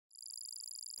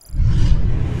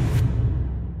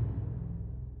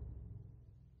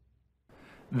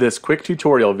This quick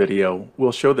tutorial video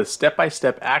will show the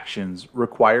step-by-step actions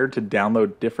required to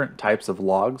download different types of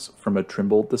logs from a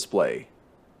Trimble display.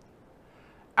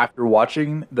 After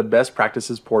watching the best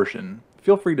practices portion,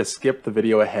 feel free to skip the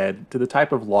video ahead to the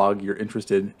type of log you're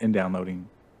interested in downloading.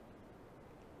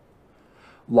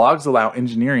 Logs allow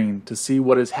engineering to see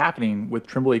what is happening with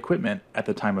Trimble equipment at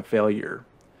the time of failure.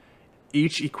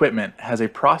 Each equipment has a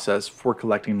process for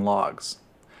collecting logs.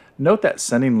 Note that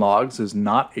sending logs is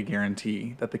not a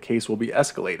guarantee that the case will be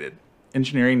escalated.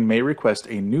 Engineering may request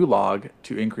a new log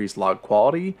to increase log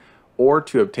quality or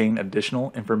to obtain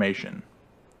additional information.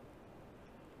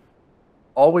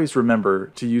 Always remember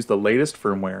to use the latest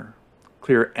firmware.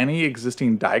 Clear any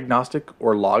existing diagnostic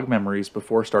or log memories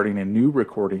before starting a new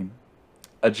recording.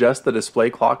 Adjust the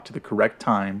display clock to the correct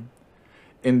time.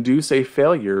 Induce a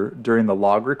failure during the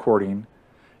log recording.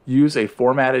 Use a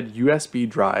formatted USB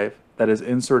drive that is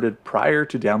inserted prior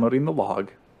to downloading the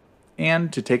log,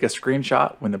 and to take a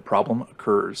screenshot when the problem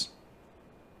occurs.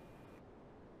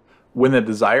 When the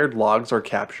desired logs are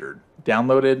captured,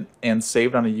 downloaded, and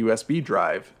saved on a USB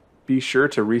drive, be sure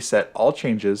to reset all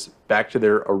changes back to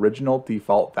their original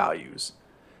default values.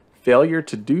 Failure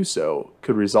to do so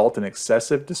could result in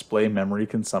excessive display memory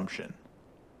consumption.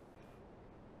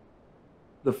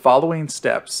 The following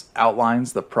steps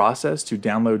outlines the process to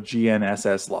download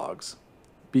GNSS logs.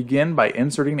 Begin by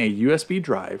inserting a USB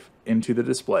drive into the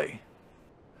display.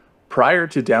 Prior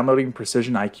to downloading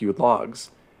Precision IQ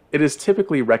logs, it is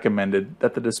typically recommended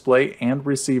that the display and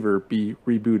receiver be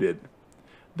rebooted.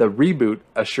 The reboot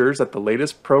assures that the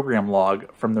latest program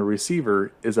log from the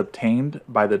receiver is obtained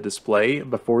by the display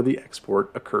before the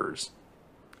export occurs.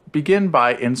 Begin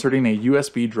by inserting a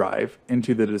USB drive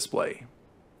into the display.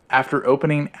 After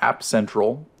opening App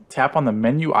Central, tap on the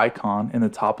menu icon in the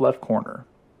top left corner.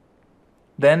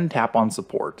 Then tap on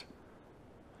Support.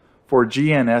 For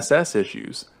GNSS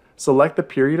issues, select the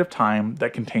period of time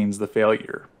that contains the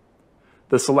failure.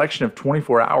 The selection of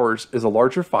 24 hours is a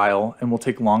larger file and will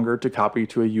take longer to copy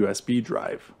to a USB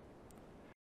drive.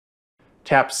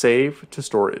 Tap Save to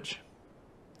Storage.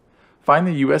 Find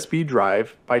the USB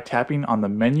drive by tapping on the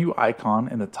menu icon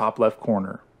in the top left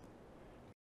corner.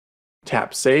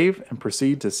 Tap Save and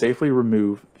proceed to safely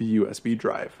remove the USB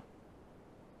drive.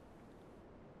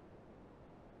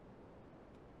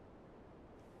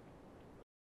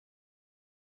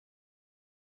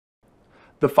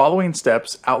 The following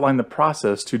steps outline the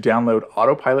process to download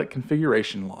AutoPilot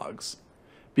configuration logs.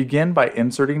 Begin by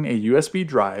inserting a USB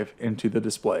drive into the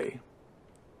display.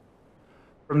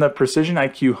 From the Precision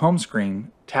IQ home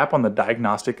screen, tap on the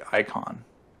diagnostic icon.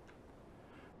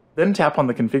 Then tap on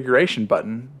the configuration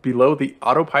button below the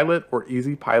AutoPilot or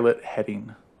EasyPilot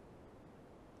heading.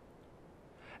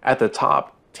 At the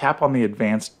top, tap on the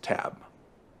Advanced tab.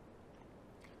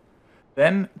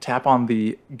 Then tap on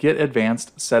the Get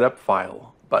Advanced Setup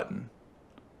File button.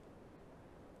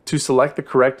 To select the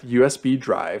correct USB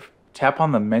drive, tap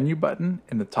on the menu button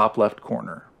in the top left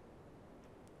corner.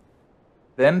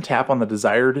 Then tap on the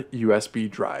desired USB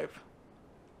drive.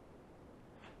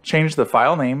 Change the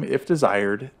file name if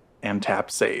desired and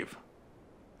tap Save.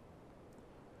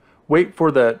 Wait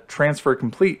for the Transfer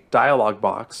Complete dialog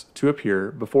box to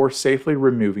appear before safely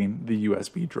removing the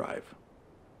USB drive.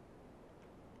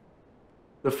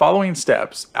 The following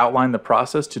steps outline the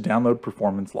process to download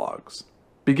performance logs.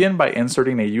 Begin by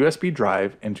inserting a USB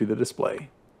drive into the display.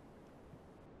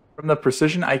 From the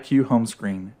Precision IQ home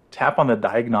screen, tap on the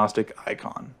diagnostic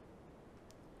icon.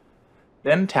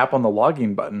 Then tap on the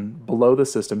Logging button below the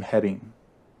system heading.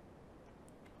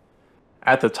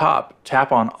 At the top,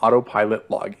 tap on AutoPilot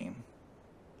Logging.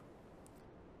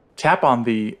 Tap on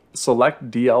the Select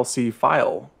DLC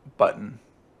File button,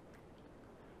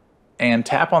 and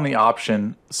tap on the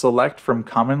option Select from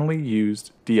Commonly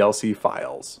Used DLC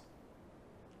Files.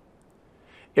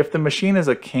 If the machine is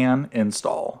a CAN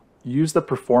install, use the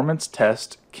Performance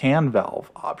Test CAN valve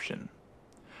option.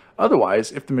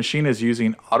 Otherwise, if the machine is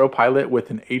using AutoPilot with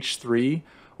an H3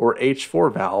 or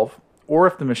H4 valve, or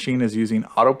if the machine is using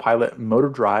AutoPilot Motor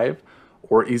Drive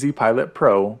or EasyPilot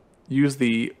Pro, use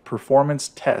the Performance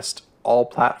Test All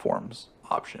Platforms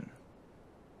option.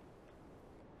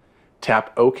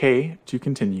 Tap OK to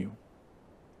continue.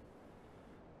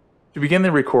 To begin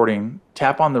the recording,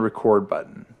 tap on the Record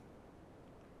button.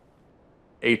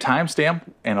 A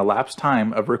timestamp and elapsed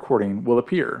time of recording will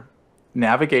appear.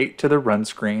 Navigate to the Run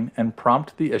screen and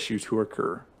prompt the issue to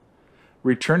occur.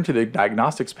 Return to the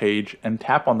Diagnostics page and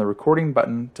tap on the Recording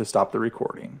button to stop the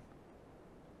recording.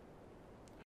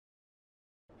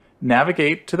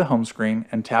 Navigate to the home screen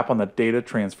and tap on the Data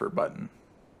Transfer button.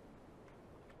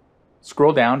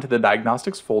 Scroll down to the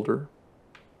Diagnostics folder.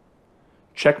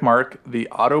 Checkmark the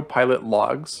AutoPilot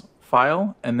Logs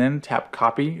file and then tap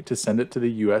Copy to send it to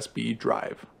the USB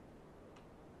drive.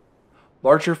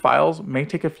 Larger files may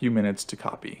take a few minutes to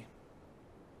copy.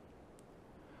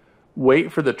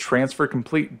 Wait for the Transfer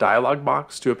Complete dialog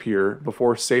box to appear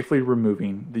before safely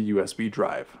removing the USB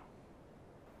drive.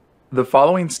 The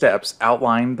following steps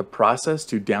outline the process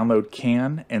to download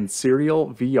CAN and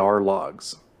serial VR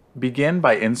logs. Begin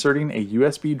by inserting a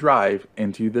USB drive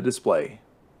into the display.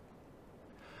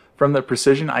 From the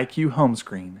Precision IQ home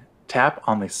screen, tap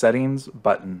on the Settings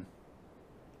button.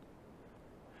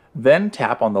 Then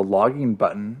tap on the Logging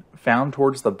button found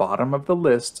towards the bottom of the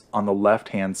list on the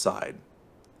left-hand side.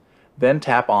 Then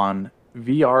tap on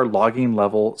VR Logging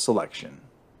Level Selection.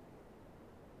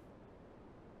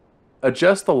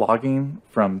 Adjust the logging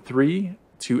from 3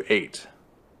 to 8.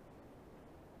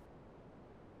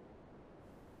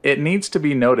 It needs to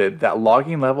be noted that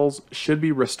logging levels should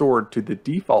be restored to the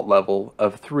default level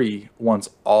of 3 once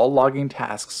all logging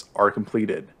tasks are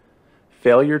completed.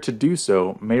 Failure to do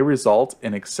so may result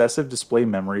in excessive display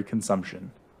memory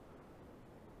consumption.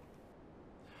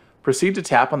 Proceed to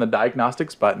tap on the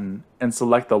Diagnostics button and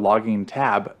select the Logging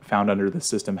tab found under the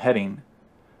System heading.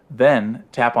 Then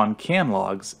tap on CAN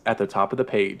Logs at the top of the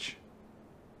page.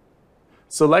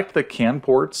 Select the CAN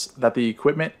ports that the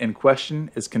equipment in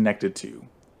question is connected to.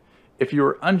 If you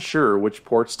are unsure which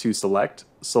ports to select,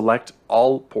 select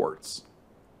All Ports.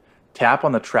 Tap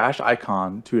on the trash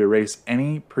icon to erase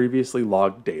any previously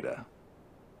logged data.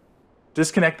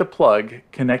 Disconnect the plug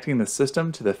connecting the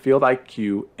system to the Field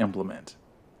IQ implement.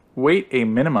 Wait a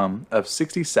minimum of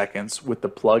 60 seconds with the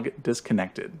plug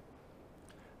disconnected.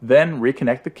 Then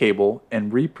reconnect the cable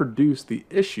and reproduce the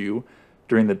issue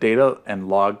during the data and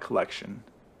log collection.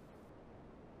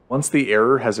 Once the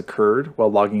error has occurred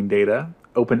while logging data,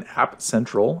 open App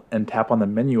Central and tap on the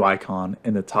menu icon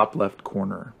in the top left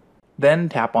corner. Then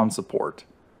tap on Support.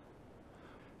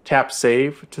 Tap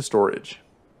Save to Storage.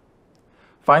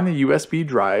 Find the USB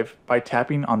drive by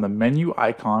tapping on the menu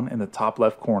icon in the top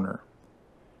left corner.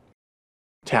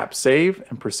 Tap Save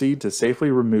and proceed to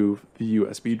safely remove the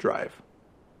USB drive.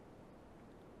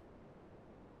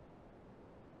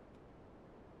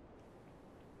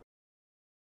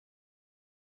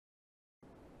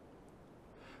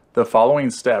 The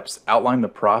following steps outline the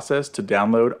process to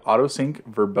download AutoSync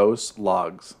Verbose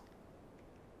logs.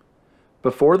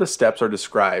 Before the steps are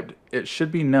described, it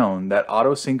should be known that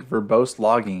AutoSync Verbose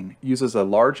logging uses a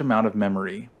large amount of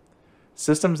memory.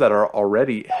 Systems that are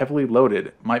already heavily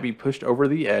loaded might be pushed over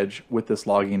the edge with this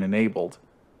logging enabled.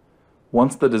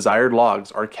 Once the desired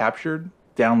logs are captured,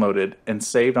 downloaded, and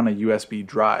saved on a USB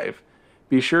drive,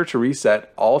 be sure to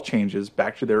reset all changes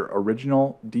back to their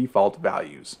original default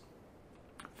values.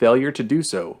 Failure to do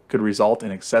so could result in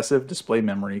excessive display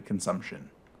memory consumption.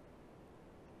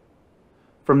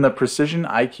 From the Precision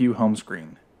IQ home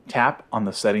screen, tap on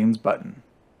the Settings button.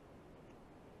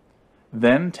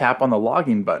 Then tap on the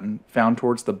Logging button found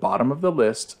towards the bottom of the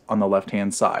list on the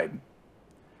left-hand side.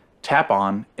 Tap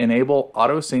on Enable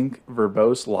AutoSync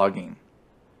Verbose Logging.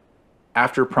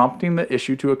 After prompting the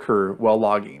issue to occur while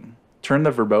logging, turn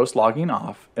the verbose logging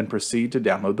off and proceed to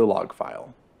download the log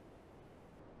file.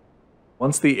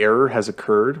 Once the error has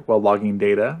occurred while logging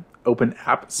data, open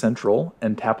App Central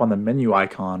and tap on the menu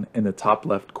icon in the top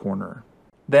left corner.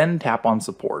 Then tap on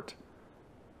Support.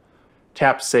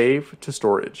 Tap Save to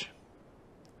Storage.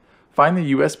 Find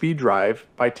the USB drive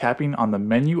by tapping on the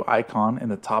menu icon in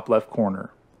the top left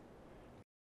corner.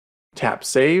 Tap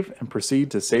Save and proceed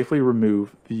to safely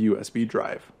remove the USB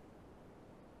drive.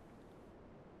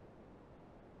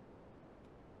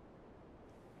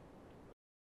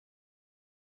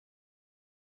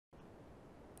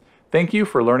 Thank you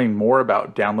for learning more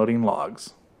about downloading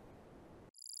logs.